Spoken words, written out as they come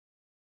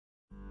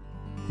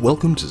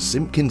Welcome to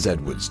Simpkins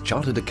Edwards,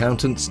 Chartered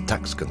Accountants,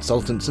 Tax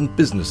Consultants and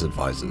Business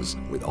Advisors,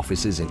 with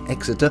offices in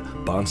Exeter,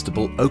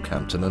 Barnstaple,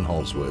 Okehampton and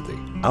Holsworthy.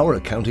 Our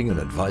accounting and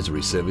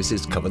advisory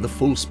services cover the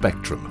full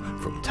spectrum,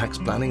 from tax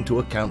planning to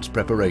accounts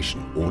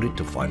preparation, audit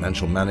to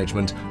financial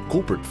management,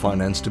 corporate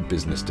finance to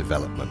business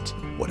development.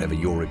 Whatever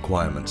your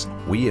requirements,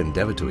 we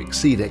endeavour to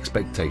exceed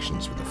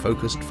expectations with a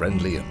focused,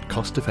 friendly and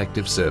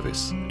cost-effective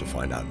service. To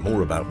find out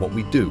more about what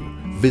we do,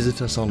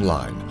 visit us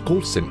online.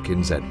 Call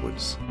Simpkins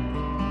Edwards.